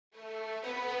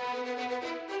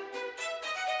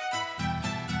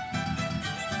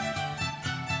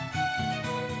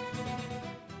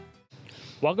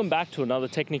Welcome back to another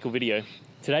technical video.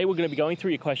 Today we're going to be going through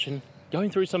your question,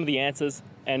 going through some of the answers,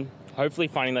 and hopefully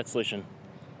finding that solution.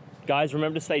 Guys,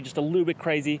 remember to stay just a little bit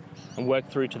crazy and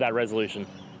work through to that resolution.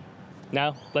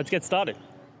 Now, let's get started.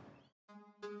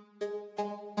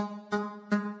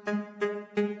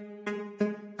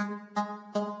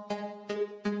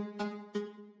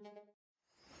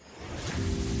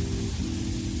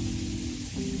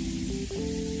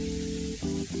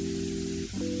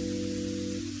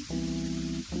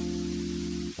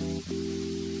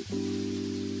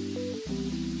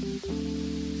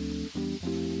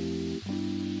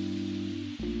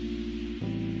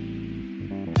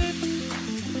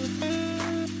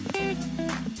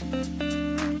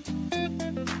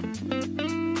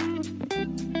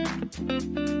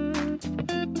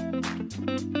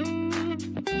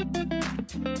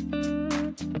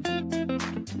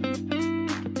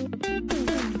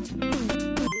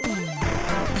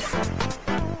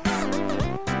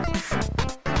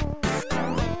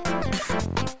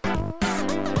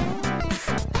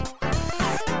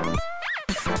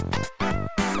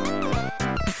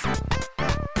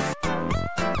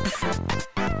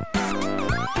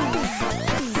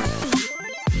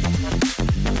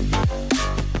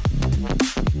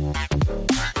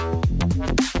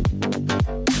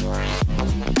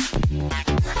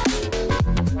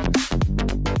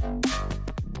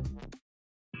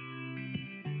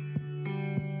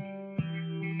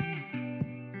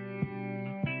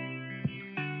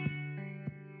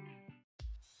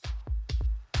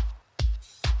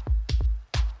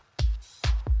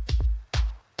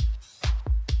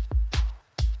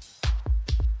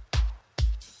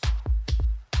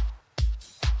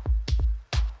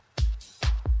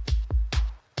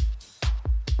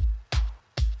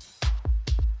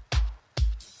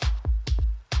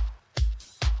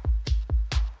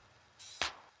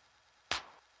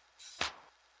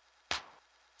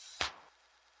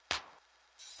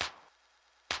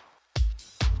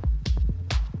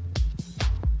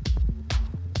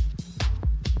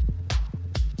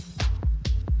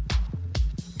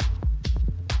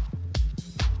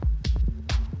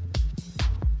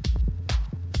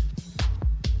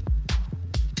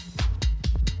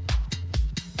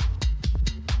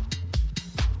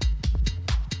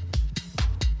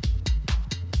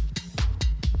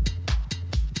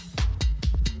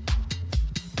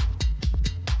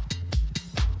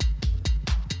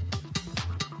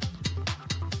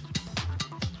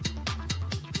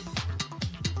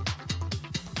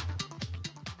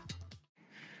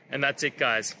 And that's it,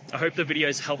 guys. I hope the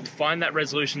videos helped find that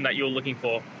resolution that you're looking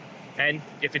for. And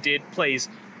if it did, please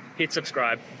hit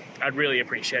subscribe. I'd really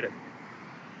appreciate it.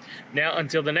 Now,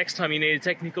 until the next time you need a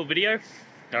technical video,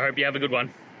 I hope you have a good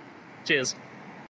one. Cheers.